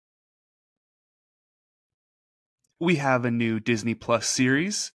we have a new Disney Plus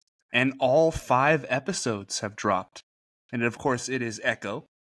series, and all 5 episodes have dropped. And of course, it is Echo.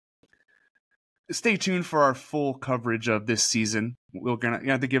 Stay tuned for our full coverage of this season. We're gonna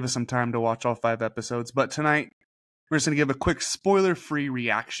have to give us some time to watch all 5 episodes, but tonight we're just gonna give a quick spoiler-free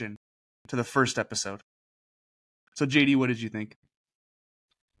reaction to the first episode. So, JD, what did you think?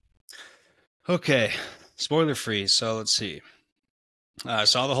 Okay, spoiler free. So let's see. I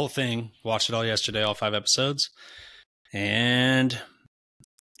saw the whole thing, watched it all yesterday, all 5 episodes, and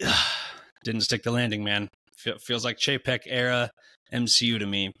didn't stick the landing, man. Feels like Chapek era MCU to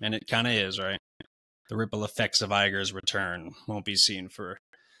me, and it kind of is, right? The ripple effects of Iger's return won't be seen for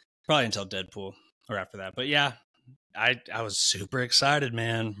probably until Deadpool or after that. But yeah, I was super excited,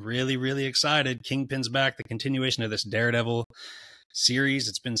 man. Really, really excited. Kingpin's back, the continuation of this Daredevil series.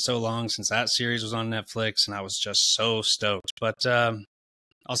 It's been so long since that series was on Netflix, and I was just so stoked. But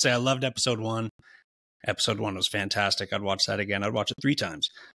I'll say I loved episode 1. Episode 1 was fantastic. I'd watch that again. I'd watch it 3 times.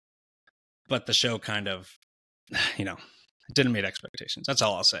 But the show kind of, it didn't meet expectations. That's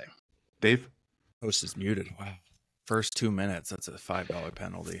all I'll say. Dave? Host is muted. Wow. First 2 minutes. That's a $5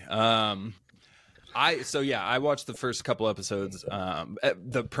 penalty. I watched the first couple episodes.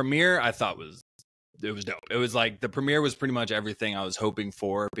 The premiere I thought was dope. It was like the premiere was pretty much everything I was hoping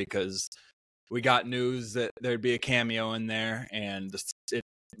for, because we got news that there'd be a cameo in there, and it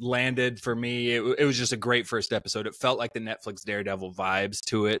landed for me. It was just a great first episode. It felt like the Netflix Daredevil vibes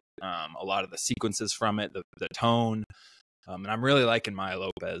to it. A lot of the sequences from it, the tone, and I'm really liking Maya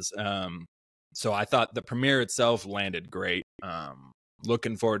Lopez. So I thought the premiere itself landed great.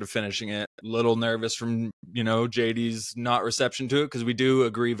 Looking forward to finishing it. A little nervous from, JD's not reception to it, because we do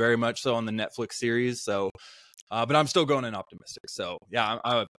agree very much so on the Netflix series. So, but I'm still going in optimistic. So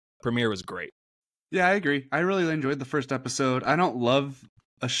yeah, premiere was great. Yeah, I agree. I really enjoyed the first episode. I don't love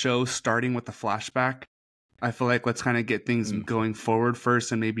a show starting with a flashback. I feel like let's kind of get things going forward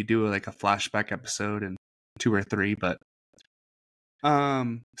first, and maybe do like a flashback episode in 2 or 3. But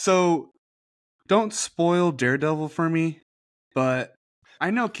so don't spoil Daredevil for me. But I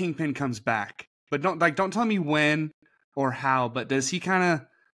know Kingpin comes back, but don't tell me when or how. But does he kind of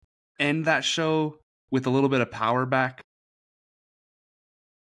end that show with a little bit of power back?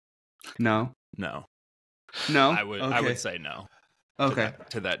 No. I would say no. Okay.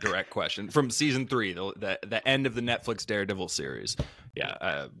 To that direct question from season 3, the end of the Netflix Daredevil series.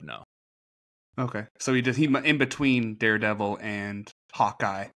 Yeah. No. Okay. So he in between Daredevil and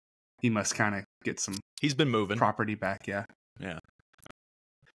Hawkeye, he must kind of get some. He's been moving property back. Yeah. Yeah.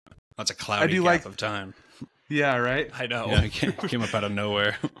 That's a cloudy gap of time. Yeah, right? I know. Yeah, it came up out of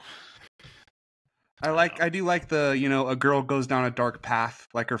nowhere. I do like the, a girl goes down a dark path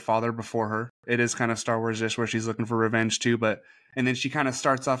like her father before her. It is kind of Star Wars-ish, where she's looking for revenge too, and then she kind of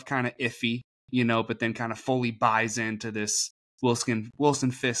starts off kind of iffy, but then kind of fully buys into this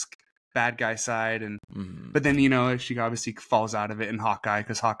Wilson Fisk bad guy side, and but then, she obviously falls out of it in Hawkeye,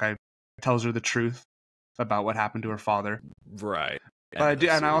 because Hawkeye tells her the truth about what happened to her father. Right. But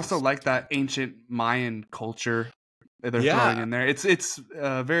I also like that ancient Mayan culture that they're throwing in there. It's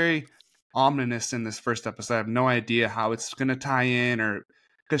very ominous in this first episode. I have no idea how it's going to tie in, or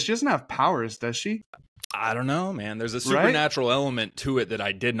because she doesn't have powers, does she? I don't know, man. There's a supernatural element to it that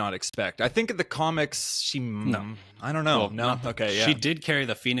I did not expect. I think in the comics, no. I don't know. Well, no. Okay. Yeah. She did carry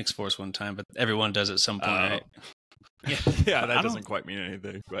the Phoenix Force one time, but everyone does at some point, right? Yeah, that doesn't quite mean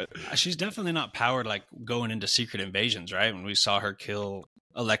anything. But she's definitely not powered like going into Secret Invasions, right? When we saw her kill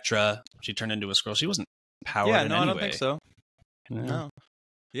Elektra, she turned into a Skrull. She wasn't powered in any way. I don't think so. No.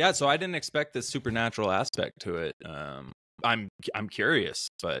 Yeah, so I didn't expect this supernatural aspect to it. I'm curious,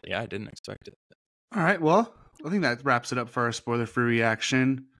 but yeah, I didn't expect it. All right, well, I think that wraps it up for our spoiler-free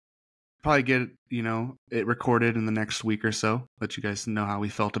reaction. Probably get it recorded in the next week or so. Let you guys know how we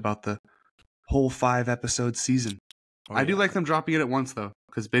felt about the whole 5-episode season. I do like them dropping it at once, though,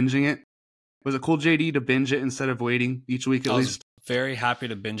 because binging it, was it cool, JD, to binge it instead of waiting each week at least? Very happy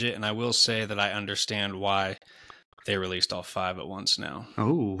to binge it, and I will say that I understand why they released all 5 at once now.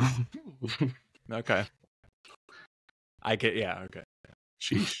 Oh. Okay. Okay.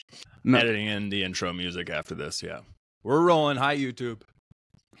 Sheesh. Editing in the intro music after this, yeah. We're rolling. Hi, YouTube.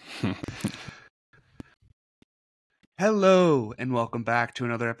 Hello, and welcome back to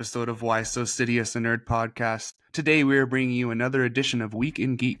another episode of Why So Sidious, a Nerd Podcast. Today we are bringing you another edition of Week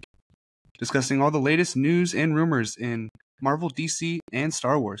in Geek, discussing all the latest news and rumors in Marvel, DC, and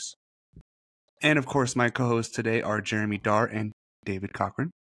Star Wars. And of course, my co-hosts today are Jeremy Darr and David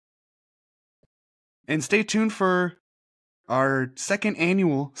Cochran. And stay tuned for our 2nd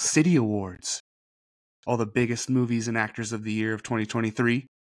annual City Awards. All the biggest movies and actors of the year of 2023.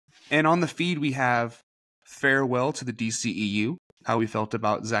 And on the feed we have farewell to the DCEU, how we felt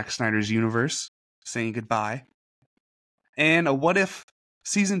about Zack Snyder's universe, saying goodbye, and a What If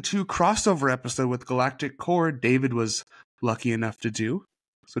Season 2 crossover episode with Galactic Core David was lucky enough to do.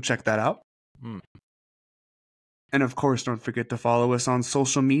 So check that out. And of course, don't forget to follow us on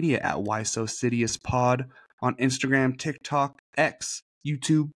social media at Why So Sidious Pod on Instagram, TikTok, X,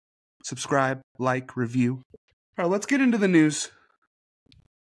 YouTube. Subscribe, like, review. All right, let's get into the news.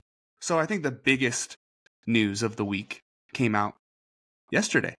 So I think the biggest news of the week came out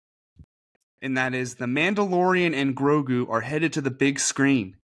yesterday. And that is The Mandalorian and Grogu are headed to the big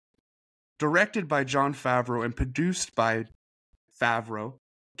screen. Directed by Jon Favreau and produced by Favreau,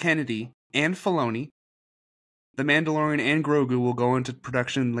 Kennedy, and Filoni, The Mandalorian and Grogu will go into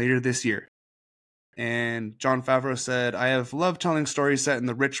production later this year. And Jon Favreau said, I have loved telling stories set in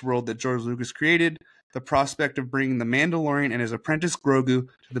the rich world that George Lucas created. The prospect of bringing The Mandalorian and his apprentice Grogu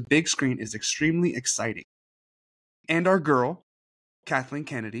to the big screen is extremely exciting. And our girl, Kathleen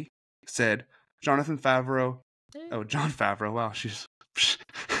Kennedy, said, Jon Favreau, wow, she's...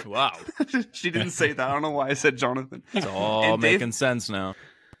 Wow. She didn't say that. I don't know why I said Jonathan. It's all making sense now.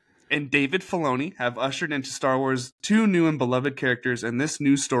 And David Filoni have ushered into Star Wars 2 new and beloved characters, and this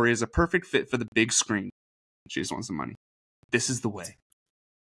news story is a perfect fit for the big screen. She just wants some money. This is the way.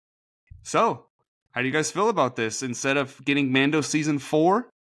 So, how do you guys feel about this? Instead of getting Mando Season 4,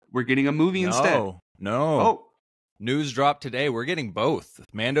 we're getting a movie instead. No. Oh. News dropped today. We're getting both.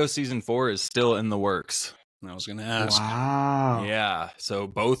 Mando Season 4 is still in the works. I was going to ask. Wow. Yeah, so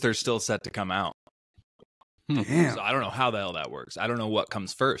both are still set to come out. Damn. So I don't know how the hell that works. I don't know what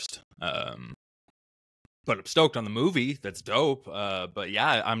comes first. But I'm stoked on the movie. That's dope. But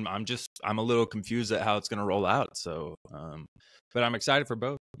yeah, I'm a little confused at how it's going to roll out. So, but I'm excited for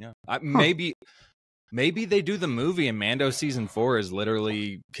both. Yeah, maybe they do the movie and Mando Season 4 is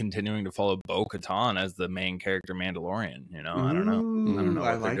literally continuing to follow Bo-Katan as the main character Mandalorian. You know, I don't know.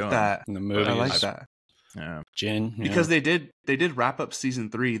 I like that. In the movie, I like that. Yeah, Jin, because they did wrap up Season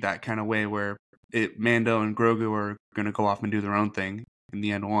 3 that kind of way where Mando and Grogu are going to go off and do their own thing in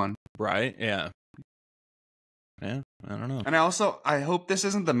the end one. Right? Yeah. Yeah, I don't know. And I hope this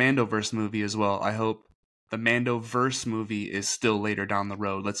isn't the Mandoverse movie as well. I hope the Mandoverse movie is still later down the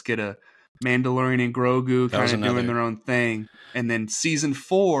road. Let's get a Mandalorian and Grogu kind of doing their own thing. And then Season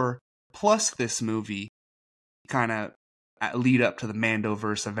 4 plus this movie kind of lead up to the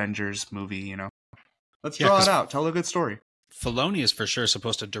Mandoverse Avengers movie, you know? Let's draw it out. Tell a good story. Filoni is for sure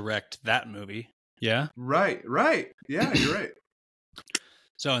supposed to direct that movie. Yeah? Right. Yeah, you're right.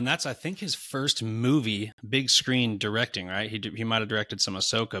 So, and that's, I think, his first movie, big screen directing, right? He might have directed some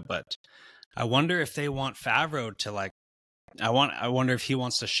Ahsoka, but I wonder if they want Favreau to I wonder if he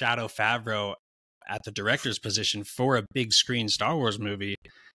wants to shadow Favreau at the director's position for a big screen Star Wars movie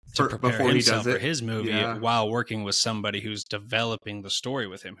to prepare himself for his movie while working with somebody who's developing the story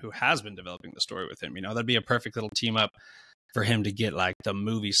with him, who has been developing the story with him. You know, that'd be a perfect little team up for him to get like the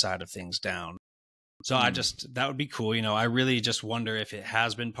movie side of things down. So that would be cool. You know, I really just wonder if it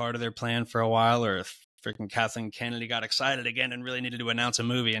has been part of their plan for a while, or if freaking Kathleen Kennedy got excited again and really needed to announce a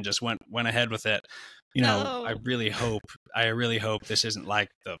movie and just went ahead with it. You know, I really hope this isn't like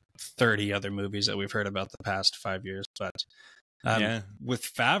the 30 other movies that we've heard about the past 5 years. But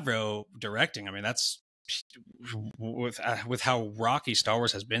with Favreau directing, I mean, that's with how rocky Star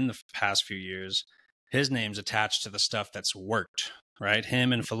Wars has been the past few years. His name's attached to the stuff that's worked, right?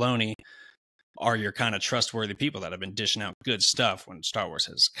 Him and Filoni are your kind of trustworthy people that have been dishing out good stuff when Star Wars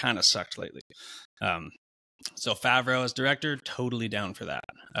has kind of sucked lately. So Favreau as director, totally down for that.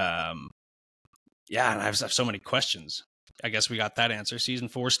 Yeah, and I have so many questions. I guess we got that answer. Season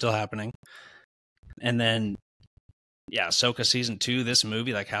 4 is still happening. And then, yeah, Ahsoka Season 2, this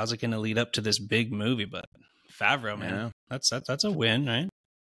movie, like, how's it going to lead up to this big movie? But Favreau, man, that's a win, right?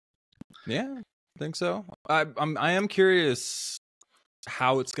 Yeah, I think so. I am curious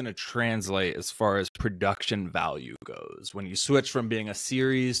how it's going to translate as far as production value goes. When you switch from being a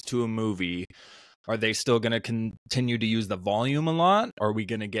series to a movie, are they still going to continue to use the volume a lot? Are we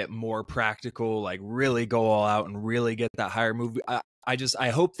going to get more practical, like really go all out and really get that higher movie? I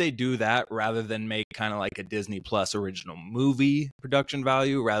hope they do that rather than make kind of like a Disney Plus original movie production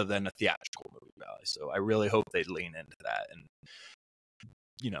value rather than a theatrical movie value. So I really hope they lean into that and,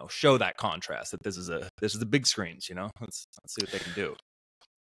 you know, show that contrast that this is the big screens, you know. Let's see what they can do.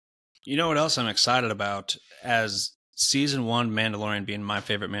 You know what else I'm excited about? As Season 1 Mandalorian being my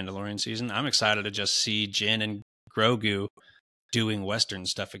favorite Mandalorian season, I'm excited to just see Jin and Grogu doing Western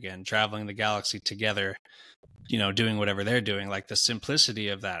stuff again, traveling the galaxy together, you know, doing whatever they're doing. Like the simplicity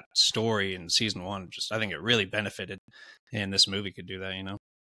of that story in Season 1, I think it really benefited, and this movie could do that, you know.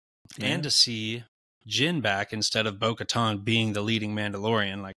 Yeah. And to see Jin back instead of Bo-Katan being the leading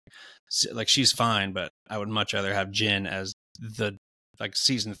Mandalorian. Like she's fine, but I would much rather have Jin as the, like,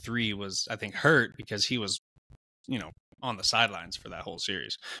 season 3 was, I think, hurt because he was, on the sidelines for that whole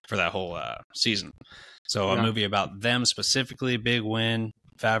series, for that whole season. So a movie about them specifically, big win.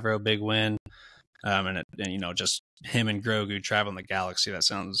 Favreau, big win. And just him and Grogu traveling the galaxy. That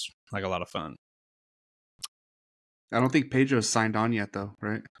sounds like a lot of fun. I don't think Pedro's signed on yet, though,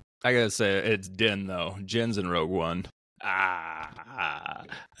 right? I gotta say, it's Din, though. Jin's in Rogue One.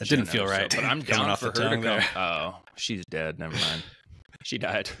 That didn't feel right. But I'm down off for the her to tongue come. there. Oh, she's dead. Never mind. She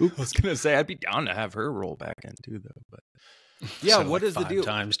died. I was gonna say I'd be down to have her roll back in too, though. But yeah, So, what like, is the 5 deal?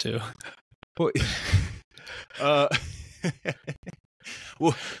 times too.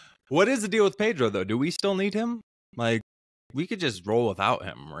 What is the deal with Pedro, though? Do we still need him? Like, we could just roll without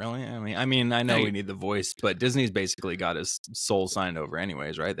him, really? I mean, I know we need the voice, but Disney's basically got his soul signed over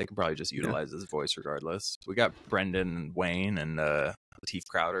anyways, right? They can probably just utilize his voice regardless. We got Brendan and Wayne and Lateef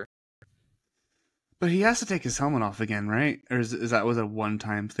Crowder. But he has to take his helmet off again, right? Or is that was a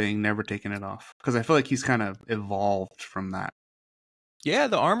one-time thing, never taking it off? Because I feel like he's kind of evolved from that. Yeah,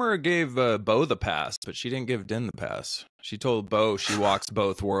 the armor gave Bo the pass, but she didn't give Din the pass. She told Bo she walks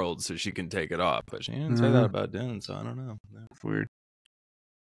both worlds so she can take it off, but she didn't say that about Din, so I don't know. It's weird.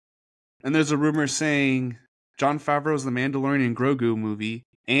 And there's a rumor saying Jon Favreau's The Mandalorian and Grogu movie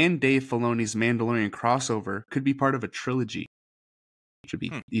and Dave Filoni's Mandalorian crossover could be part of a trilogy. Which would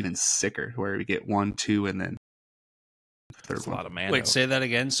be even sicker, where we get 1, 2, and then the third one. A lot of Mando. Wait, say that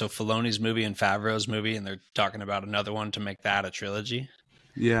again. So Filoni's movie and Favreau's movie, and they're talking about another one to make that a trilogy.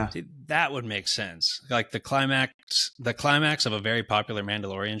 Yeah, See, that would make sense. Like the climax of a very popular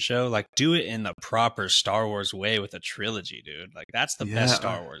Mandalorian show. Like, do it in the proper Star Wars way with a trilogy, dude. Like, that's the best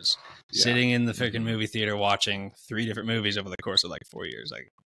Star Wars. Yeah. Sitting in the freaking movie theater watching 3 different movies over the course of like 4 years. Like,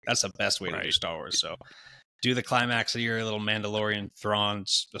 that's the best way to do Star Wars. So, do the climax of your little Mandalorian Thrawn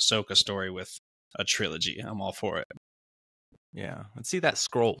Ahsoka story with a trilogy. I'm all for it. Yeah, let's see that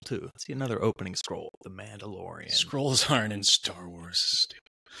scroll too. Let's see another opening scroll. The Mandalorian. Scrolls aren't in Star Wars. Stupid.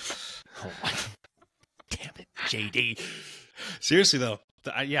 Oh my! Damn it, JD. Seriously though,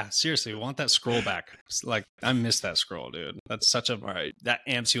 seriously, want that scroll back. Like, I miss that scroll, dude. That's such a that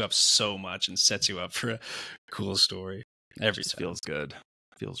amps you up so much and sets you up for a cool story. Every time. Feels good.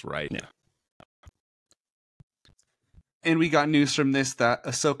 Feels right. Yeah. and we got news from this that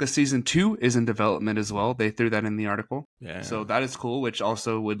Ahsoka season 2 is in development as well. They threw that in the article. Yeah. So that is cool, which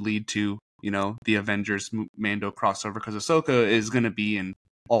also would lead to, the Avengers Mando crossover, because Ahsoka is going to be in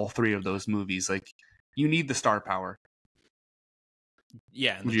all 3 of those movies. Like, you need the star power.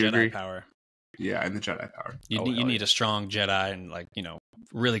 Yeah, and the Would you Jedi agree? power. Yeah, and the Jedi power. You need a strong Jedi and, like,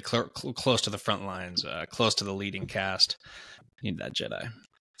 really close to the front lines, close to the leading cast. You need that Jedi.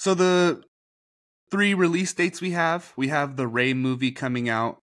 So the 3 release dates we have the Rey movie coming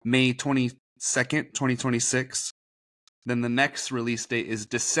out May 22nd, 2026. Then the next release date is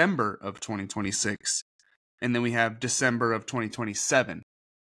December of 2026. And then we have December of 2027.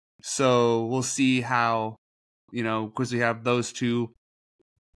 So we'll see how, because we have those 2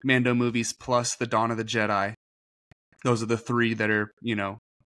 Mando movies plus the Dawn of the Jedi. Those are the 3 that are,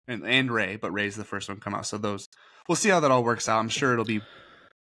 and Rey, but Rey's the first one to come out. So those, we'll see how that all works out. I'm sure it'll be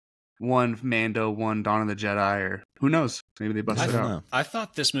 1 Mando, 1 Dawn of the Jedi, or who knows? Maybe they bust it out. I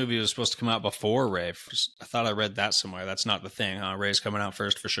thought this movie was supposed to come out before Rey. I thought I read that somewhere. That's not the thing, huh? Rey's coming out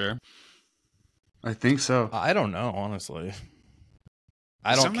first for sure. I think so. I don't know, honestly.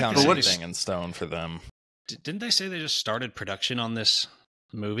 I don't count anything in stone for them. Didn't they say they just started production on this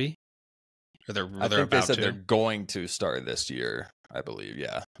movie? Or I think they said they're going to start this year, I believe.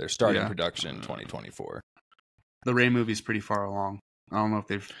 Yeah, they're starting production in 2024. The Rey movie's pretty far along. I don't know if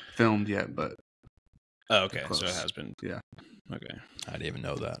they've filmed yet, but... Oh, okay, so it has been. Yeah. Okay. I didn't even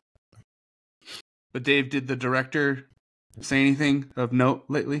know that. But Dave, did the director say anything of note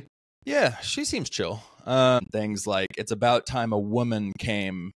lately? Yeah, she seems chill. Things like, it's about time a woman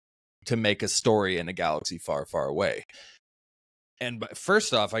came to make a story in a galaxy far, far away. And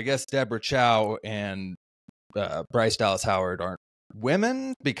first off, I guess Deborah Chow and Bryce Dallas Howard aren't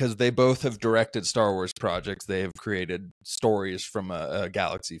women, because they both have directed Star Wars projects. They have created stories from a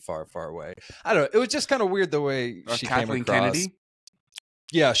galaxy far, far away. I don't know. It was just kind of weird the way she Kathleen came across. Kennedy?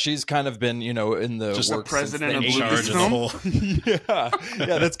 Yeah, she's kind of been, in the just works the president of Lucasfilm. Lucasfilm.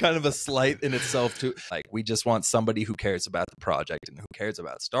 yeah, that's kind of a slight in itself too. Like, we just want somebody who cares about the project and who cares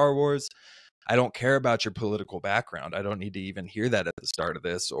about Star Wars. I don't care about your political background. I don't need to even hear that at the start of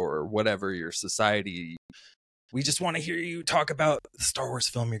this, or whatever your society. We just want to hear you talk about the Star Wars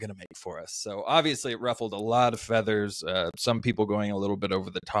film you're going to make for us. So obviously it ruffled a lot of feathers. Some people going a little bit over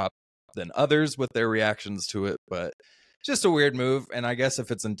the top than others with their reactions to it, but just a weird move. And I guess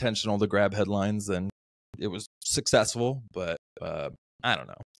if it's intentional to grab headlines, then it was successful, but I don't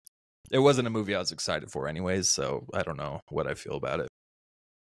know. It wasn't a movie I was excited for anyways, so I don't know what I feel about it.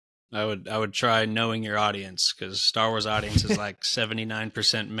 I would try knowing your audience, because Star Wars audience is like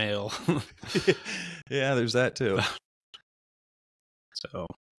 79% male. Yeah, there's that too. So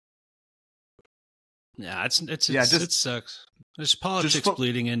yeah, it sucks. There's politics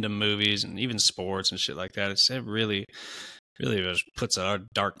bleeding into movies and even sports and shit like that. It really just puts a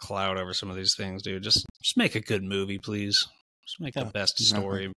dark cloud over some of these things, dude. Just make a good movie, please. Just make the best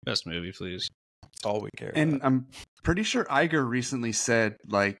story, best movie, please. That's all we care and about. I'm pretty sure Iger recently said,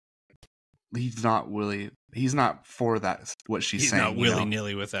 like, he's not for that, what she's saying. He's not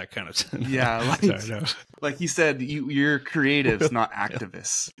willy-nilly with that kind of stuff. Yeah, like, Sorry, no. Like he said, you're creatives, not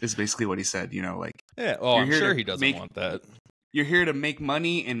activists, is basically what he said, like. Yeah, well, I'm sure he doesn't want that. You're here to make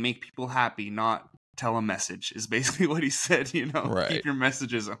money and make people happy, not tell a message, is basically what he said, Right. Keep your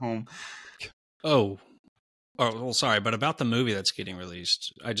messages at home. Oh, well, sorry, but about the movie that's getting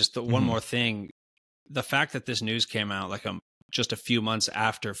released, I just thought one more thing. The fact that this news came out like just a few months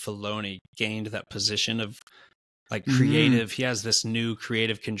after Filoni gained that position of like creative, he has this new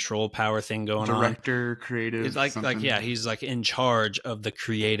creative control power thing going on. Director, creative. It's like yeah, he's like in charge of the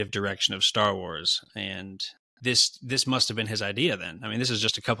creative direction of Star Wars, and this must have been his idea then. I mean, this is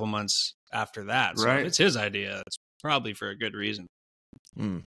just a couple months after that, so right. It's his idea. It's probably for a good reason.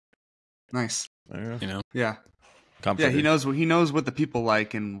 Nice. Yeah. Comforted. Yeah, he knows what the people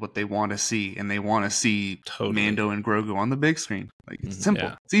like and what they want to see, and they want to see Mando and Grogu on the big screen. Like, it's simple.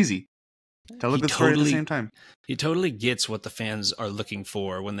 Yeah. It's easy. Tell a good story at the same time. He totally gets what the fans are looking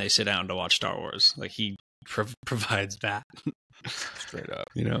for when they sit down to watch Star Wars. Like, he provides that. Straight up.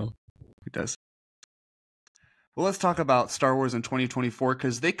 He does. Well, let's talk about Star Wars in 2024,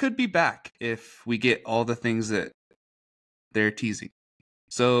 because they could be back if we get all the things that they're teasing.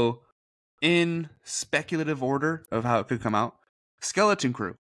 So, in speculative order of how it could come out, Skeleton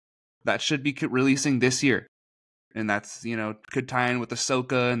Crew. That should be releasing this year. And that's, could tie in with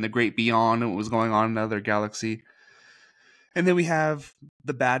Ahsoka and the Great Beyond and what was going on in another galaxy. And then we have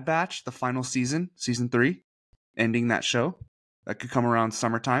The Bad Batch, the final season 3, ending that show. That could come around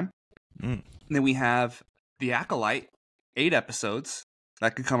summertime. And then we have The Acolyte, 8 episodes.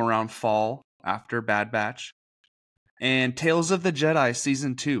 That could come around fall after Bad Batch. And Tales of the Jedi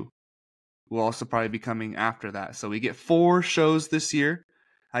season 2. Will also probably be coming after that. So we get 4 shows this year.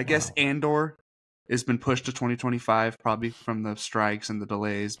 I guess Andor has been pushed to 2025, probably from the strikes and the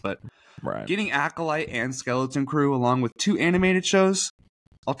delays. But getting Acolyte and Skeleton Crew along with 2 animated shows,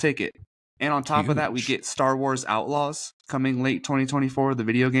 I'll take it. And on top of that, we get Star Wars Outlaws coming late 2024, the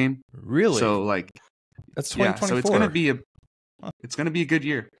video game. Really? So that's 2024. So it's gonna be a good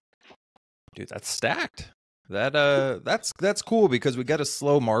year. Dude, that's stacked. That's cool, because we got a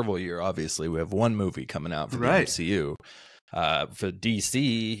slow Marvel year. Obviously, we have 1 movie coming out for the MCU. For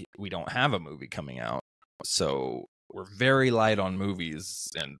DC, we don't have a movie coming out, so we're very light on movies.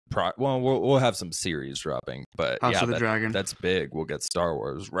 And we'll have some series dropping, but House of the Dragon. That's big. We'll get Star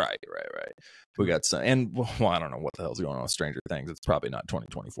Wars. Right. We got some, and I don't know what the hell's going on with Stranger Things. It's probably not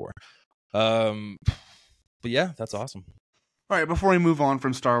 2024. But yeah, that's awesome. All right, before we move on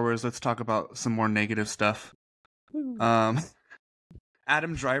from Star Wars, let's talk about some more negative stuff.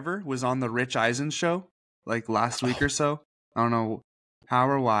 Adam Driver was on the Rich Eisen show like last week or so. I don't know how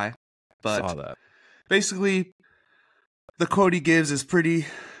or why, but saw that. Basically the quote he gives is pretty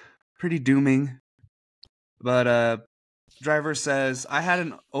dooming. But Driver says, "I had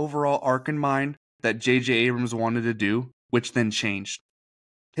an overall arc in mind that J.J. Abrams wanted to do, which then changed.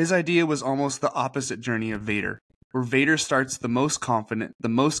 His idea was almost the opposite journey of Vader, where Vader starts the most confident, the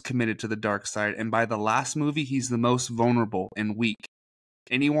most committed to the dark side, and by the last movie, he's the most vulnerable and weak.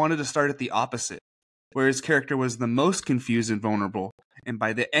 And he wanted to start at the opposite, where his character was the most confused and vulnerable, and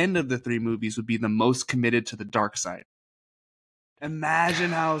by the end of the 3 movies would be the most committed to the dark side."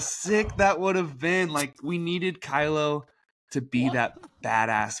 Imagine how sick that would have been. Like, we needed Kylo to be that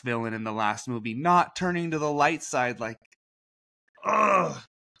badass villain in the last movie, not turning to the light side. Like, ugh.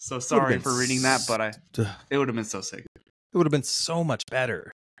 So sorry for reading that, but it would have been so sick. It would have been so much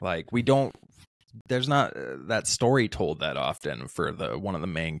better. Like, there's not that story told that often for one of the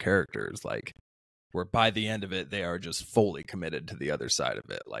main characters. Like, where by the end of it, they are just fully committed to the other side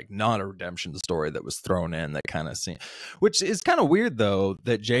of it. Like, not a redemption story that was thrown in that kind of scene. Which is kind of weird, though,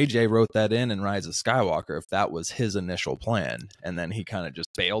 that JJ wrote that in Rise of Skywalker, if that was his initial plan. And then he kind of just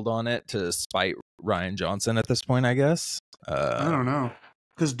bailed on it to spite Rian Johnson at this point, I guess. I don't know.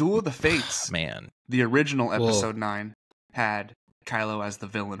 Because Duel of the Fates, man, the original episode 9, had Kylo as the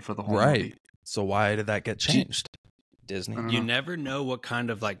villain for the whole Right. movie. So why did that get changed? Disney. I don't You know. never know what kind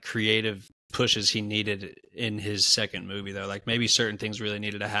of like creative pushes he needed in his second movie, though. Like maybe certain things really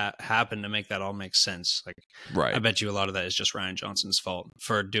needed to happen to make that all make sense. Like, Right. I bet you a lot of that is just Rian Johnson's fault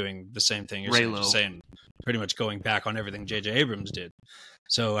for doing the same thing you're saying, Raylo. just saying, pretty much going back on everything J.J. Abrams did.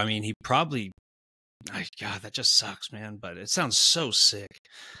 So, I mean, he probably, God, that just sucks, man. But it sounds so sick.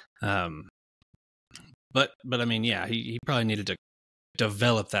 But I mean, yeah, he probably needed to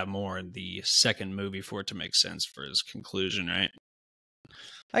develop that more in the second movie for it to make sense for his conclusion, right?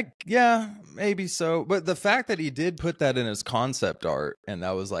 Yeah, maybe so. But the fact that he did put that in his concept art, and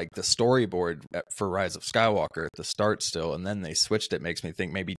that was like the storyboard for Rise of Skywalker at the start still, and then they switched it, makes me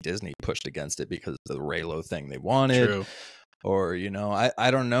think maybe Disney pushed against it because of the Raylo thing they wanted. True. Or,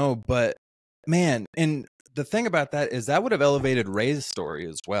 I don't know. But man, and the thing about that is that would have elevated Rey's story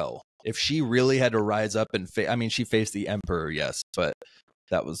as well. If she really had to rise up and she faced the Emperor, yes, but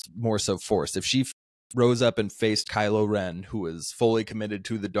that was more so forced. If she rose up and faced Kylo Ren, who is fully committed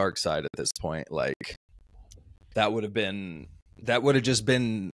to the dark side at this point, like that would have just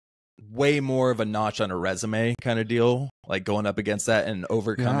been way more of a notch on a resume kind of deal, like going up against that and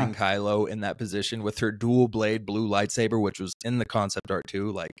overcoming Kylo in that position with her dual blade blue lightsaber, which was in the concept art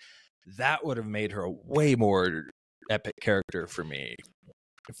too. Like that would have made her a way more epic character for me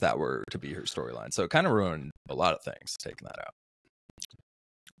if that were to be her storyline. So it kind of ruined a lot of things taking that out.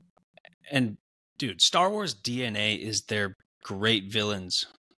 And dude, Star Wars DNA is their great villains.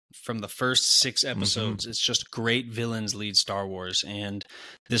 From the first 6 episodes, it's just great villains lead Star Wars. And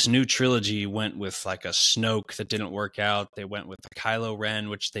this new trilogy went with like a Snoke that didn't work out. They went with the Kylo Ren,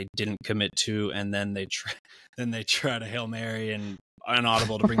 which they didn't commit to, and then they tried a Hail Mary and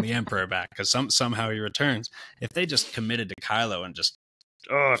Inaudible to bring the Emperor back because somehow he returns. If they just committed to Kylo and just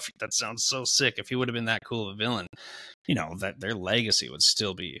that sounds so sick. If he would have been that cool of a villain, that their legacy would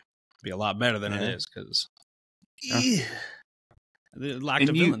still be a lot better than it is because it lacked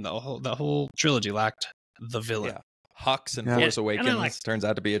a villain. The whole trilogy lacked the villain. Yeah. Hux and Force Awakens turns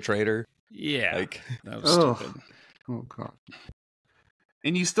out to be a traitor. Yeah, that was stupid. Oh god!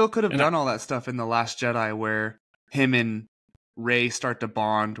 And you still could have done all that stuff in The Last Jedi, where him and Rey start to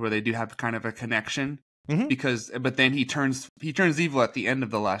bond, where they do have kind of a connection. But then he turns evil at the end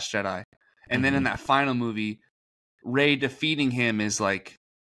of The Last Jedi, and then in that final movie, Rey defeating him is like,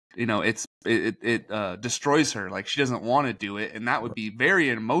 it destroys her. Like she doesn't want to do it, and that would be very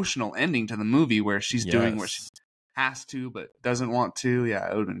emotional ending to the movie where she's doing what she has to but doesn't want to. Yeah,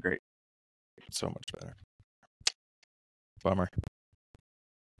 it would have been great. So much better. Bummer.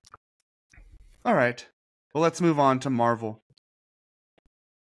 All right, well, let's move on to Marvel.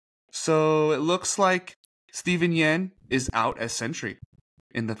 So it looks like Steven Yeun is out as Sentry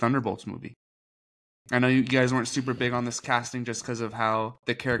in the Thunderbolts movie. I know you guys weren't super big on this casting just because of how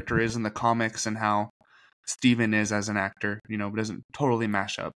the character is in the comics and how Steven is as an actor, but doesn't totally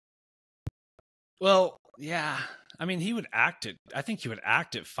mash up. Well, yeah. I mean, he would act it. I think he would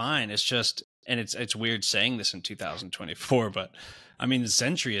act it fine. It's just, and it's weird saying this in 2024, but I mean,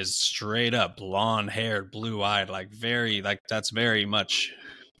 Sentry is straight up blonde haired, blue eyed, that's very much.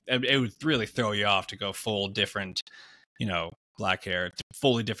 It would really throw you off to go full different, black hair,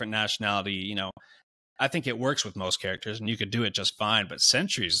 fully different nationality. I think it works with most characters, and you could do it just fine. But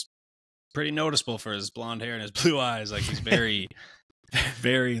Sentry's pretty noticeable for his blonde hair and his blue eyes. Like he's very,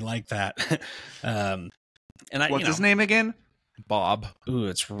 very like that. What's his name again? Bob. Ooh,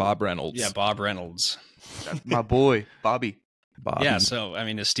 it's Bob Reynolds. Yeah, Bob Reynolds. That's my boy, Bobby. Yeah, so I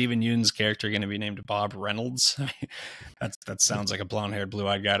mean, is Steven Yeun's character going to be named Bob Reynolds? I mean, that sounds like a blonde-haired,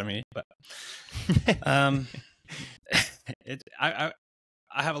 blue-eyed guy to me. But I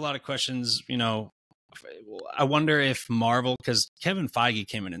have a lot of questions. I wonder if Marvel, because Kevin Feige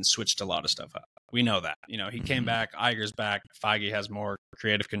came in and switched a lot of stuff up. We know that. He came back, Iger's back, Feige has more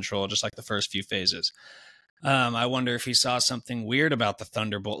creative control, just like the first few phases. I wonder if he saw something weird about the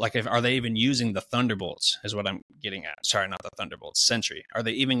Thunderbolt. Like, are they even using the Thunderbolts is what I'm getting at. Sorry, not the Thunderbolts, Sentry. Are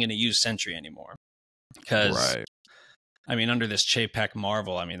they even going to use Sentry anymore? Because, I mean, under this Chapek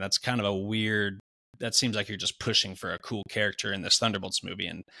Marvel, I mean, that's kind of a weird, that seems like you're just pushing for a cool character in this Thunderbolts movie.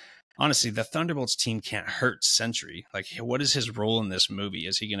 And honestly, the Thunderbolts team can't hurt Sentry. Like, what is his role in this movie?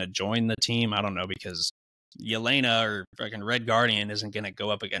 Is he going to join the team? I don't know, because Yelena or fucking Red Guardian isn't going to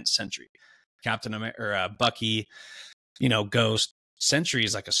go up against Sentry. Captain America or Bucky, Ghost. Sentry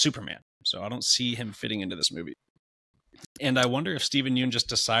is like a Superman, so I don't see him fitting into this movie. And I wonder if Steven Yeun just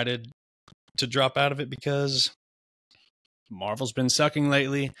decided to drop out of it because Marvel's been sucking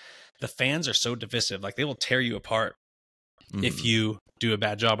lately. The fans are so divisive; like they will tear you apart if you do a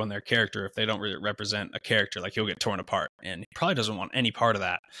bad job on their character, if they don't represent a character, like he'll get torn apart, and he probably doesn't want any part of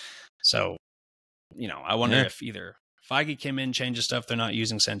that. So, I wonder if either Feige came in, changed stuff, they're not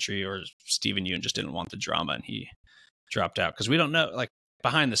using Sentry, or Steven Yeun just didn't want the drama and he dropped out. Because we don't know, like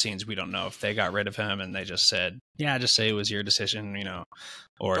behind the scenes, we don't know if they got rid of him and they just said, yeah, just say it was your decision,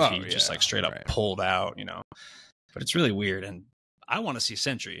 or if he just like straight up pulled out, But it's really weird, and I want to see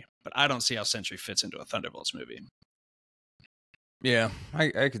Sentry, but I don't see how Sentry fits into a Thunderbolts movie. Yeah,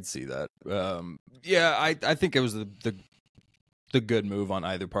 I could see that. I think it was the good move on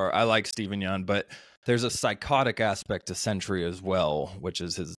either part. I like Steven Yeun, but there's a psychotic aspect to Sentry as well, which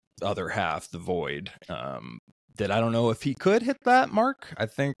is his other half, the Void. That I don't know if he could hit that mark. I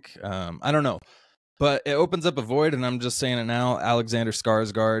think I don't know. But it opens up a void, and I'm just saying it now. Alexander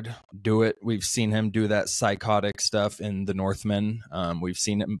Skarsgård, do it. We've seen him do that psychotic stuff in The Northman. We've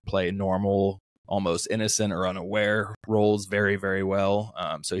seen him play normal, almost innocent or unaware roles very, very well.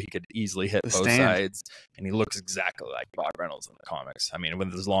 So he could easily hit both sides, and he looks exactly like Bob Reynolds in the comics. I mean,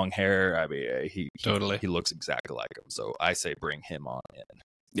 with his long hair, he looks exactly like him. So I say bring him on in.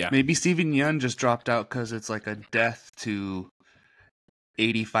 Yeah, maybe Steven Yeun just dropped out because it's like a death to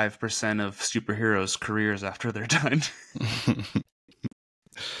 85% of superheroes' careers after they're done.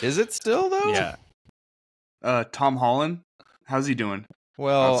 Is it still though? Yeah. Tom Holland, how's he doing?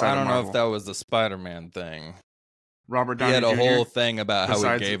 Well, I don't know if that was the Spider-Man thing. Robert Downey Jr. He had a whole thing about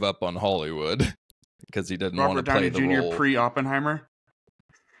how he gave up on Hollywood because he didn't want to play the role. Robert Downey Jr. pre-Oppenheimer.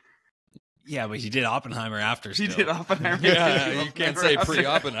 Yeah, but he did Oppenheimer after. Still. He did Oppenheimer. Yeah, you can't say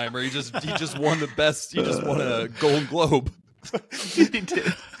pre-Oppenheimer. He just won the best. He just won a Golden Globe. He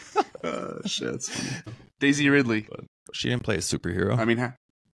did. Shit, that's funny. Daisy Ridley. She didn't play a superhero.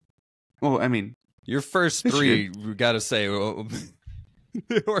 I mean, your first three, we got to say, were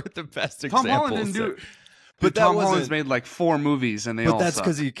the best examples. Tom Holland didn't do it. But Tom Holland's made like 4 movies, and they all. But that's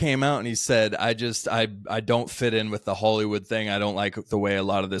because he came out and he said, "I don't fit in with the Hollywood thing. I don't like the way a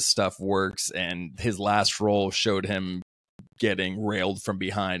lot of this stuff works." And his last role showed him getting railed from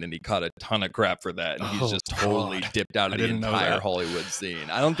behind, and he caught a ton of crap for that. And he's just totally dipped out of the entire Hollywood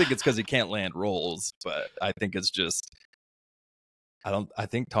scene. I don't think it's because he can't land roles, but I think it's just. I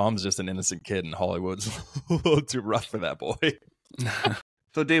think Tom's just an innocent kid, and Hollywood's a little too rough for that boy.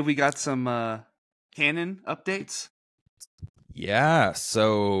 So, Dave, we got some Canon updates. Yeah,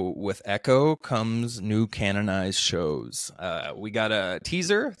 so with Echo comes new canonized shows. We got a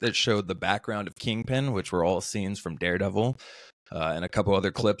teaser that showed the background of Kingpin, which were all scenes from Daredevil, and a couple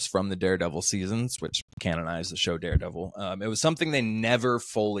other clips from the Daredevil seasons, which canonized the show Daredevil. It was something they never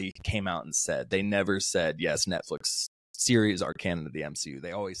fully came out and said. They never said, yes, Netflix series are canon to the MCU.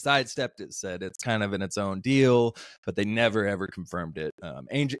 They always sidestepped it, said it's kind of in its own deal, but they never ever confirmed it.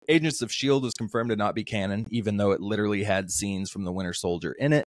 Agents of S.H.I.E.L.D. was confirmed to not be canon, even though it literally had scenes from the Winter Soldier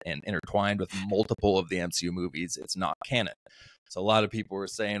in it and intertwined with multiple of the MCU movies. It's not canon. So a lot of people were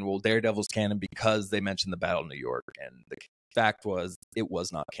saying, well, Daredevil's canon because they mentioned the Battle of New York, and the fact was it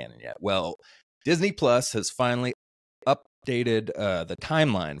was not canon yet. Well, Disney Plus has finally updated the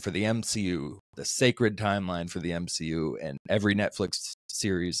timeline for the MCU, the sacred timeline for the MCU, and every Netflix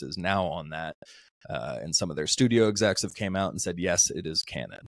series is now on that. And some of their studio execs have came out and said, yes, it is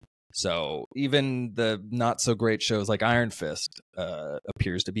canon. So even the not so great shows like Iron Fist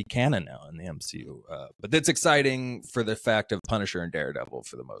appears to be canon now in the MCU. But it's exciting for the fact of Punisher and Daredevil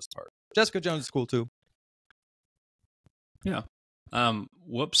for the most part. Jessica Jones is cool too. Yeah.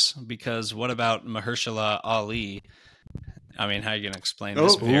 Whoops, because what about Mahershala Ali? I mean, how are you going to explain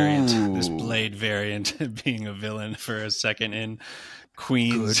this variant, this Blade variant being a villain for a second in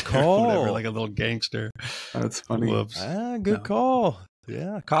Queens or whatever, like a little gangster? That's funny. Whoops. Good call.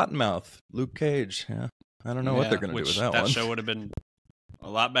 Yeah, Cottonmouth, Luke Cage. Yeah, I don't know what they're going to do with that one. That show would have been a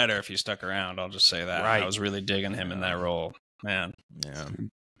lot better if he stuck around. I'll just say that. Right. I was really digging him in that role, man. Yeah.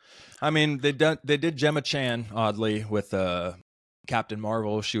 I mean, they did Gemma Chan oddly with Captain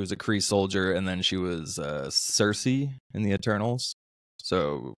Marvel. She was a Kree soldier, and then she was Cersei in the Eternals.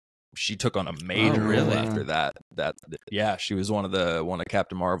 So she took on a major role after that. Yeah, she was one of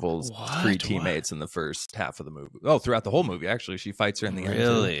Captain Marvel's Kree teammates in the first half of the movie. Oh, throughout the whole movie, actually, she fights her in the end.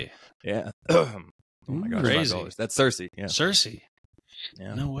 Really? Yeah. Oh my gosh, crazy. That's Cersei. Yeah. Cersei.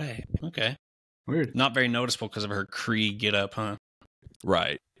 Yeah. No way. Okay. Weird. Not very noticeable because of her Kree get up, huh?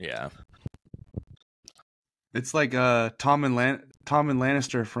 Right. Yeah. It's like Tom and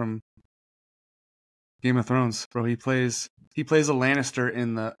Lannister from Game of Thrones, bro. He plays a Lannister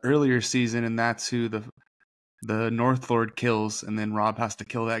in the earlier season, and that's who the North Lord kills, and then Robb has to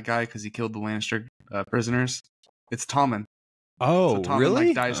kill that guy because he killed the Lannister prisoners. It's Tommen. Oh, so Tommen, really?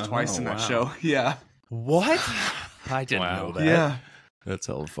 Like, dies twice in that show. Yeah. What? I didn't Wow. know that. Yeah. That's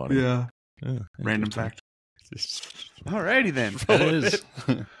hella funny. Yeah. Yeah, Random interesting. fact. Alrighty then. That is.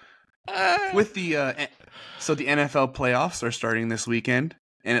 With the so the NFL playoffs are starting this weekend,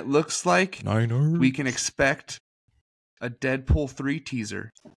 and it looks like Niners. we can expect a Deadpool 3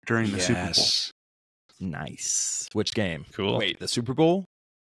 teaser during the Super Bowl. Yes. Nice. Which game? Cool. Wait, the Super Bowl?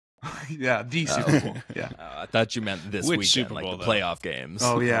 Yeah, the Super Bowl. Yeah. I thought you meant this Which weekend, Super like Bowl, the though? playoff games.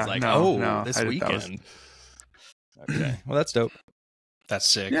 Oh, yeah. I was like, No, this that was- weekend. Okay. Well, that's dope. That's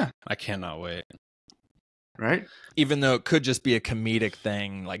sick. Yeah. I cannot wait. Right? Even though it could just be a comedic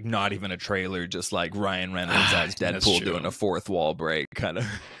thing, like not even a trailer, just like Ryan Reynolds as That's Deadpool true. doing a fourth wall break, kind of.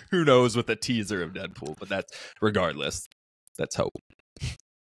 Who knows with a teaser of Deadpool? But that's regardless. That's hope.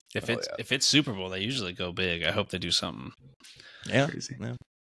 If it's Super Bowl, they usually go big. I hope they do something. Yeah, Crazy. yeah.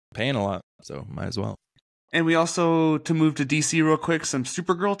 Paying a lot, so might as well. And we also, to move to DC real quick, some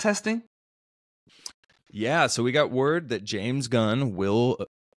Supergirl testing. Yeah, so we got word that James Gunn will,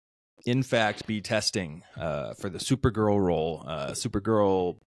 in fact, be testing for the Supergirl role.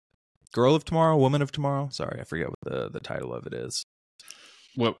 Supergirl, Girl of Tomorrow, Woman of Tomorrow. Sorry, I forget what the title of it is.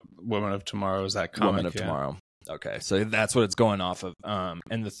 What Woman of Tomorrow is that comic? Woman of Tomorrow. Okay, so that's what it's going off of.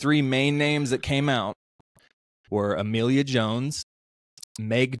 And the three main names that came out were Amelia Jones,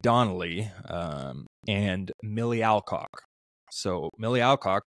 Meg Donnelly, and Millie Alcock. So Millie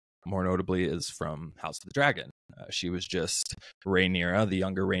Alcock, more notably, is from House of the Dragon. She was just Rhaenyra, the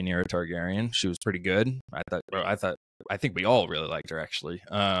younger Rhaenyra Targaryen. She was pretty good. I think we all really liked her, actually.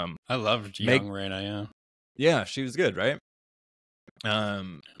 I loved young Rhaena, yeah. Yeah, she was good, right?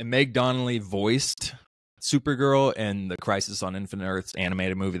 And Meg Donnelly voiced Supergirl in the Crisis on Infinite Earths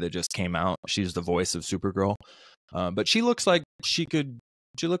animated movie that just came out. She's the voice of Supergirl. But she looks like she could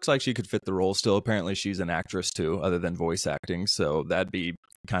fit the role still. Apparently she's an actress too, other than voice acting. So that'd be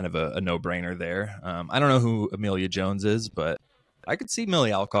kind of a no-brainer there. I don't know who Amelia Jones is, but I could see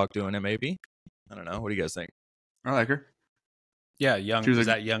Millie Alcock doing it maybe. I don't know. What do you guys think? I like her. Yeah, young. She was Is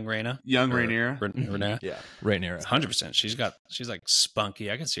a- that young Rhaena? Young Or Rhaenyra. Rhaenyra? Yeah, Rhaenyra. 100%. She's like spunky.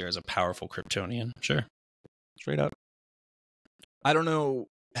 I can see her as a powerful Kryptonian. Sure. Straight up. I don't know.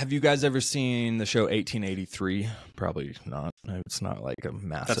 Have you guys ever seen the show 1883? Probably not. It's not like a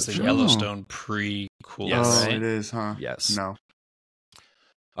massive That's the show. Yellowstone prequel, Yes. Oh, right? it is, huh? Yes. No.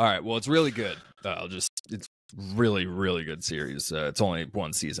 All right. Well, it's really good. It's really, really good series. It's only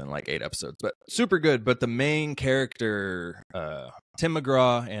one season, like 8 episodes, but super good. But the main character, Tim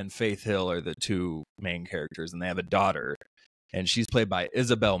McGraw and Faith Hill are the two main characters, and they have a daughter, and she's played by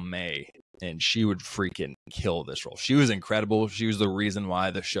Isabel May, and she would freaking kill this role. She was incredible. She was the reason why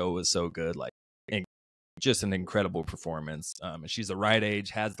the show was so good. Like, just an incredible performance. And she's the right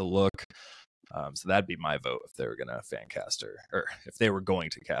age, has the look. So that'd be my vote if they were gonna fan cast her, or if they were going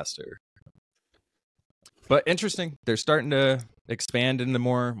to cast her. But interesting, they're starting to expand into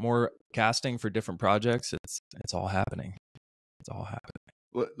more casting for different projects. It's all happening. It's all happening.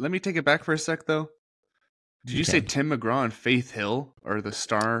 Well, let me take it back for a sec, though. Did you say Tim McGraw and Faith Hill are the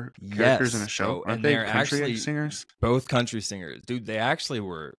star characters in a show? So- Aren't and they they're country actually- singers? Both country singers, dude. They actually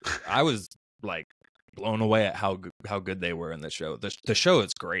were. I was like blown away at how good they were in the show. The show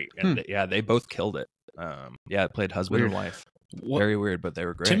is great, and they both killed it. It played husband and wife. What? Very weird, but they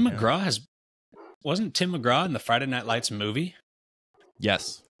were great. Tim yeah. McGraw wasn't Tim McGraw in the Friday Night Lights movie?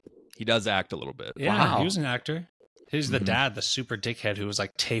 Yes, he does act a little bit. Yeah, Wow. he was an actor. He's the Mhm. dad, the super dickhead who was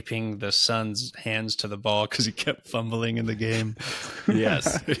like taping the son's hands to the ball because he kept fumbling in the game.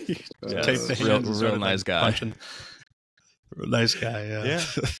 Yes. He Yes. taped the Real- hands and real started, nice guy. punching. Real nice guy, yeah.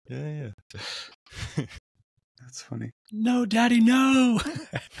 Yeah. That's funny. No, daddy, no.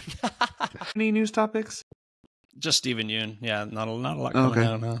 Any news topics? Just Steven Yeun. Yeah, not a lot Oh, coming okay.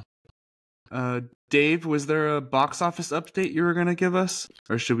 out now. Dave, was there a box office update you were going to give us?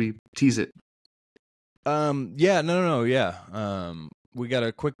 Or should we tease it? No. We got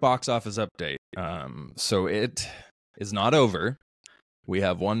a quick box office update. So it is not over. We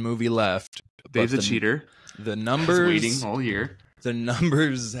have one movie left. but Dave's a cheater. The He's numbers waiting all year. The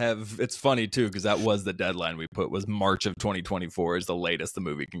numbers have, it's funny too, because that was the deadline we put, was March of 2024 is the latest the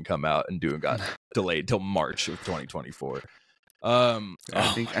movie can come out, and Dune got delayed till March of 2024. I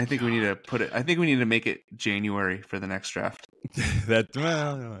think we need to put it. I think we need to make it January for the next draft. all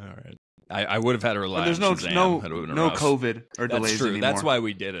right. I would have had to rely But there's on no Shazam. That would've been no rough. COVID or That's delays true. anymore. That's why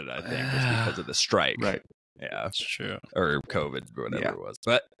we did it, I think, was because of the strike. Right. Yeah. That's true. Or COVID, or whatever Yeah. it was.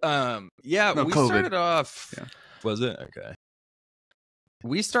 But No, we COVID. started off. Yeah. Was it? Okay.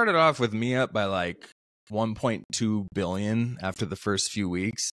 We started off with me up by like 1.2 billion after the first few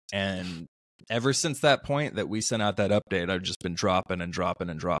weeks, and ever since that point that we sent out that update, I've just been dropping.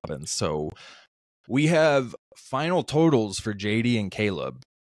 So We have final totals for JD and Caleb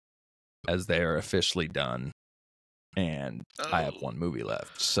as they are officially done. And I have one movie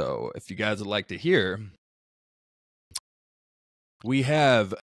left. So if you guys would like to hear, we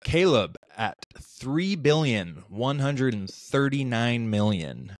have Caleb at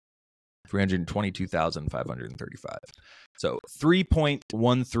 3,139,322,535. So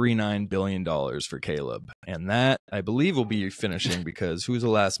 $3.139 billion for Caleb. And that, I believe, will be finishing because who's the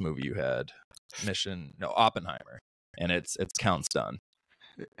last movie you had? Oppenheimer. And its count's done.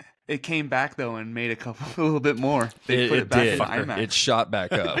 It came back though and made a little bit more. They put it back did. in IMAX. It shot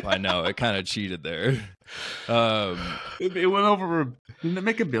back up. I know. It kind of cheated there. It went over. Didn't it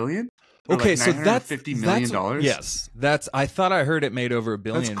make $1 billion? Okay, like so that's $950 million. Yes, I thought I heard it made over $1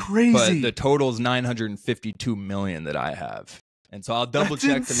 billion. That's crazy. But the total is $952 million that I have, and so I'll double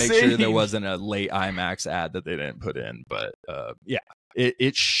check to make sure there wasn't a late IMAX ad that they didn't put in. But yeah,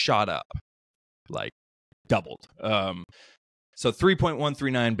 it shot up, like doubled. So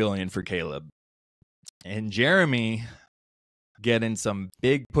 $3.139 billion for Caleb, and Jeremy getting some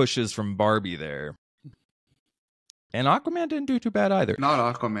big pushes from Barbie there. And Aquaman didn't do too bad either.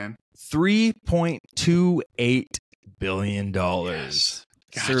 Not Aquaman. $3.28 billion. Yes.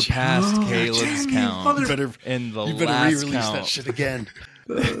 Surpassed Caleb's count. You better re-release that shit again.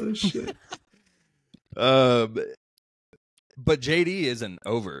 Oh, shit. But JD isn't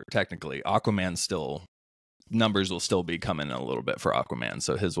over, technically. Aquaman still... Numbers will still be coming a little bit for Aquaman,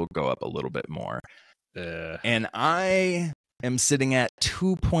 so his will go up a little bit more. And I am sitting at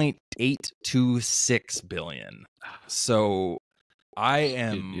 2.826 billion. So I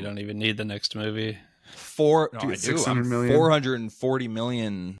am. You don't even need the next movie. I do. 600 I'm million. 440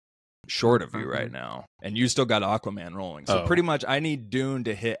 million short of you right now, and you still got Aquaman rolling. So pretty much, I need Dune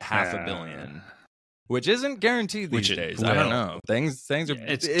to hit $500 million. Which isn't guaranteed these days. I don't know. Things are.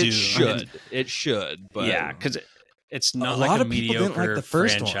 It should. But yeah, because it's not like a mediocre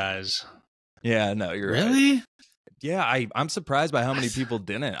franchise. Yeah, no, you're right. Really? Yeah, I'm surprised by how many people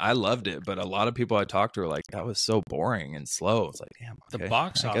didn't. I loved it, but a lot of people I talked to were like, "That was so boring and slow." It's like, damn. Okay, the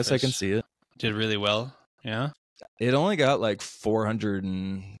box office. I guess I can see it. Did really well. Yeah. It only got like 400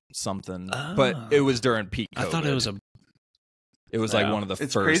 and something, but it was during peak COVID. I thought it was It was like one of the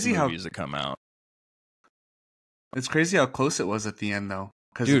first movies to come out. It's crazy how close it was at the end, though.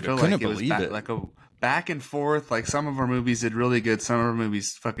 Because Dude, I feel like it was like a back and forth. Like some of our movies did really good. Some of our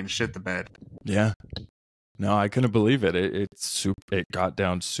movies fucking shit the bed. Yeah. No, I couldn't believe it. It got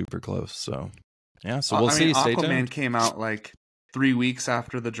down super close. So yeah. So we'll see. Stay tuned. Aquaman came out like 3 weeks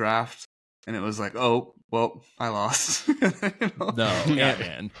after the draft, and it was like, oh well, I lost. No,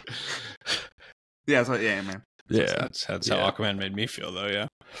 Ant-Man. Yeah, so Ant-Man. Yeah, that's how Aquaman made me feel, though. Yeah.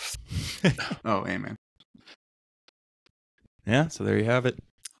 Oh, Ant-Man. Yeah, so there you have it.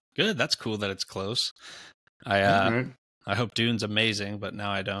 Good. That's cool that it's close. I hope Dune's amazing, but now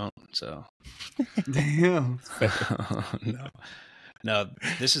I don't. So, damn. No.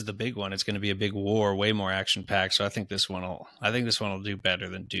 This is the big one. It's going to be a big war, way more action packed. So I think this one will do better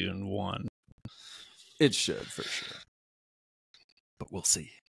than Dune 1. It should for sure, but we'll see.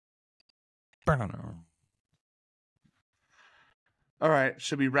 All right,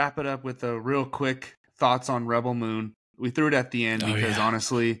 should we wrap it up with a real quick thoughts on Rebel Moon? We threw it at the end because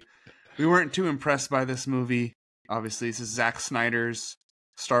honestly, we weren't too impressed by this movie. Obviously, this is Zack Snyder's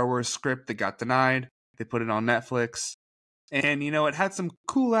Star Wars script that got denied. They put it on Netflix. And, it had some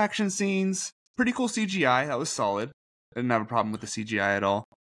cool action scenes. Pretty cool CGI. That was solid. I didn't have a problem with the CGI at all.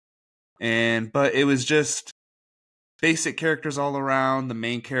 But it was just basic characters all around. The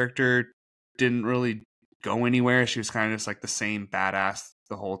main character didn't really go anywhere. She was kind of just like the same badass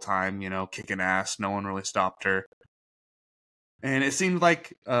the whole time, kicking ass. No one really stopped her. And it seemed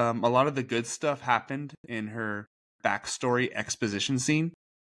like a lot of the good stuff happened in her backstory exposition scene.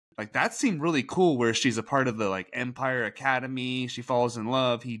 Like that seemed really cool, where she's a part of the Empire Academy. She falls in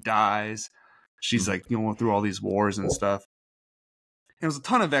love. He dies. She's going through all these wars and stuff. It was a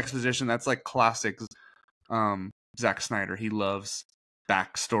ton of exposition. That's like classic Zack Snyder. He loves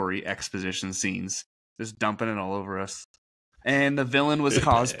backstory exposition scenes, just dumping it all over us. And the villain was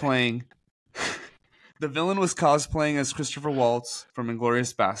cosplaying. The villain was cosplaying as Christopher Waltz from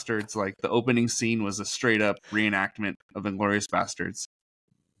Inglourious Basterds. Like the opening scene was a straight up reenactment of Inglourious Basterds.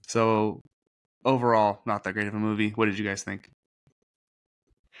 So overall, not that great of a movie. What did you guys think?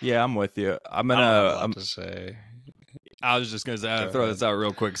 Yeah, I'm with you. I was just gonna say, throw this out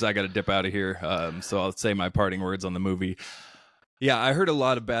real quick because I got to dip out of here. So I'll say my parting words on the movie. Yeah, I heard a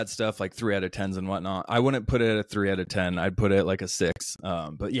lot of bad stuff, like 3 out of 10s and whatnot. I wouldn't put it at a 3 out of 10. I'd put it like a 6.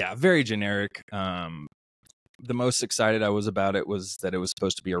 But yeah, very generic. the most excited I was about it was that it was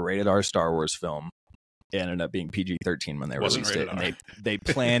supposed to be a rated R Star Wars film. It ended up being PG-13 when they released it. And they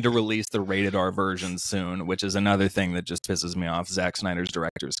plan to release the rated R version soon, which is another thing that just pisses me off. Zack Snyder's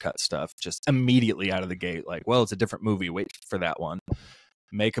director's cut stuff just immediately out of the gate. Like, well, it's a different movie. Wait for that one.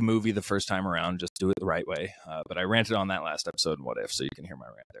 Make a movie the first time around. Just do it the right way. But I ranted on that last episode in What If, so you can hear my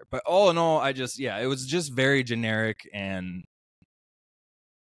rant there. But all in all, it was just very generic, and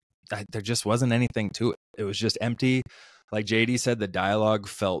there just wasn't anything to it. It was just empty. Like JD said, the dialogue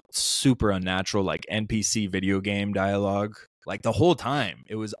felt super unnatural, like NPC video game dialogue. Like the whole time,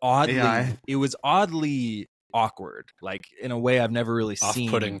 it was oddly awkward. Like in a way I've never really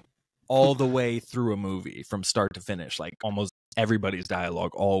seen all the way through a movie from start to finish. Like almost everybody's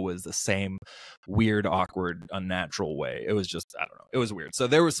dialogue always the same weird, awkward, unnatural way. It was just, I don't know. It was weird. So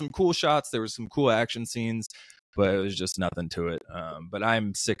there were some cool shots. There was some cool action scenes, but it was just nothing to it. But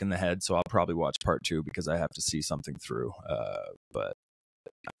I'm sick in the head, so I'll probably watch part 2 because I have to see something through. But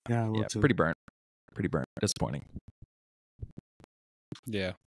yeah, pretty burnt. Disappointing.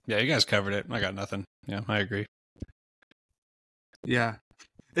 Yeah. Yeah, you guys covered it. I got nothing. Yeah, I agree. Yeah.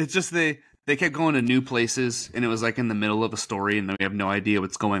 It's just they kept going to new places, and it was like in the middle of a story, and we have no idea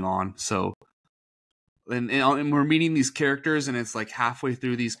what's going on. So, and we're meeting these characters, and it's like halfway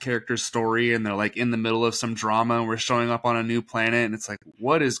through these characters' story, and they're like in the middle of some drama, and we're showing up on a new planet, and it's like,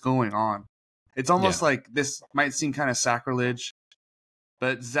 what is going on? It's almost like this might seem kind of sacrilege,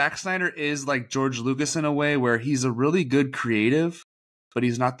 but Zack Snyder is like George Lucas in a way where he's a really good creative, but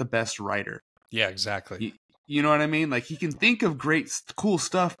he's not the best writer. Yeah, exactly. You know what I mean? Like, he can think of great, cool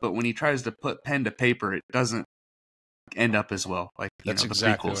stuff, but when he tries to put pen to paper, it doesn't end up as well. Like, that's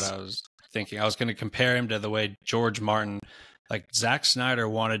exactly what I was thinking. I was going to compare him to the way George Martin, like Zack Snyder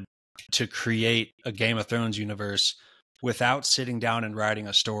wanted to create a Game of Thrones universe without sitting down and writing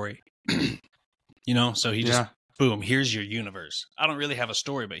a story. You know, so he just, boom, here's your universe. I don't really have a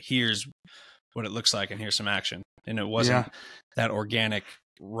story, but here's what it looks like, and here's some action. And it wasn't that organic,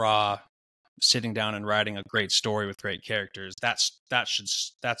 raw, sitting down and writing a great story with great characters. That's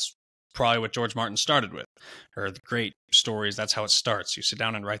probably what George Martin started with, or the great stories. That's how it starts. You sit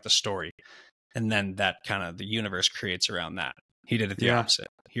down and write the story, and then that kind of the universe creates around that. He did it the opposite.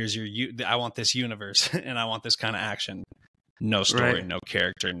 Here's I want this universe, and I want this kind of action. No story, no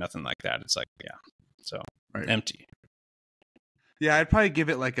character, nothing like that. It's like, so empty. Yeah, I'd probably give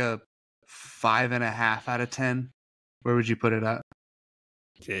it like a 5.5 out of 10. Where would you put it at?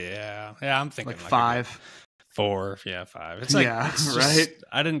 Yeah, I'm thinking like 5, 4, 5. It's like, it's just,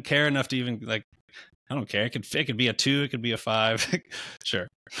 I didn't care enough to even like. I don't care. It could be a 2. It could be a 5. Sure.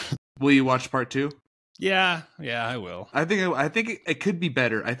 Will you watch part 2? Yeah, I will. I think it could be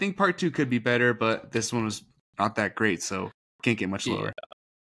better. I think part 2 could be better, but this one was not that great, so can't get much lower.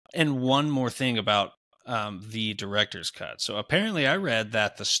 And one more thing about the director's cut. So apparently I read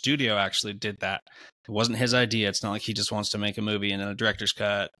that the studio actually did that. It wasn't his idea. It's not like he just wants to make a movie and then a director's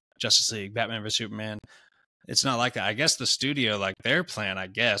cut, Justice League, Batman vs Superman. It's not like that. I guess the studio, like their plan, I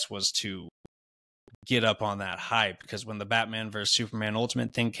guess, was to get up on that hype, because when the Batman vs Superman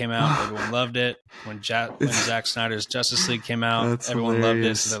Ultimate thing came out, everyone loved it. When Zack Snyder's Justice League came out, everyone loved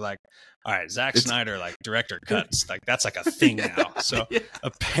it. So they're like, all right, Zack Snyder, like director cuts, like that's like a thing now. So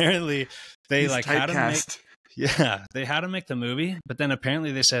apparently they like had to make the movie, but then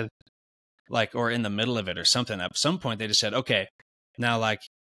apparently they said, like, or in the middle of it or something, at some point they just said, okay, now like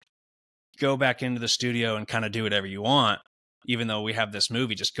go back into the studio and kind of do whatever you want, even though we have this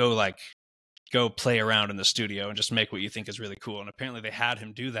movie, just go play around in the studio and just make what you think is really cool. And apparently they had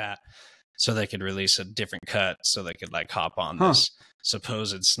him do that so they could release a different cut, so they could like hop on this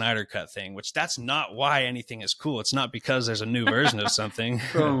supposed Snyder cut thing, which that's not why anything is cool. It's not because there's a new version of something,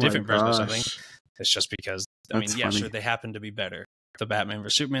 a different version of something. It's just because, sure, they happen to be better. The Batman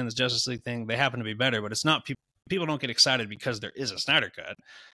vs Superman, the Justice League thing, they happen to be better, but it's not people don't get excited because there is a Snyder cut.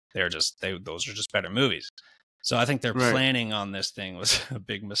 Those are just better movies. So I think their planning on this thing was a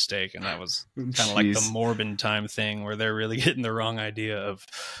big mistake, and that was kind of like the Morbin time thing where they're really getting the wrong idea of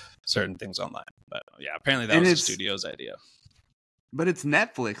certain things online. But yeah, apparently that was the studio's idea. But it's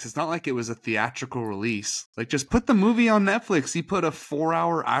Netflix. It's not like it was a theatrical release. Like, just put the movie on Netflix. He put a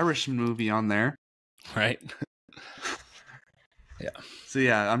 4-hour Irish movie on there. Right. Yeah. So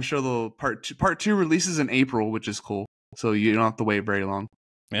yeah, I'm sure the part two releases in April, which is cool. So you don't have to wait very long.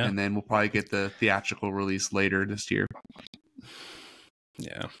 Yeah. And then we'll probably get the theatrical release later this year.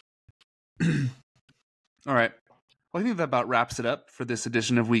 Yeah. All right. Well, I think that about wraps it up for this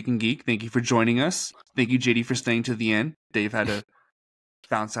edition of Week in Geek. Thank you for joining us. Thank you, JD, for staying to the end. Dave had to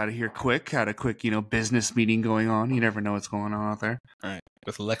bounce out of here quick. Had a quick, business meeting going on. You never know what's going on out there. All right.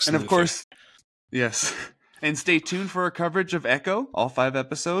 With Lex and Luthor. Of course, yes. And stay tuned for our coverage of Echo, all 5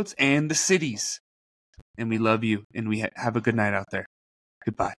 episodes, and the cities. And we love you, and we have a good night out there.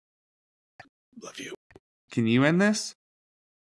 Goodbye. Love you. Can you end this?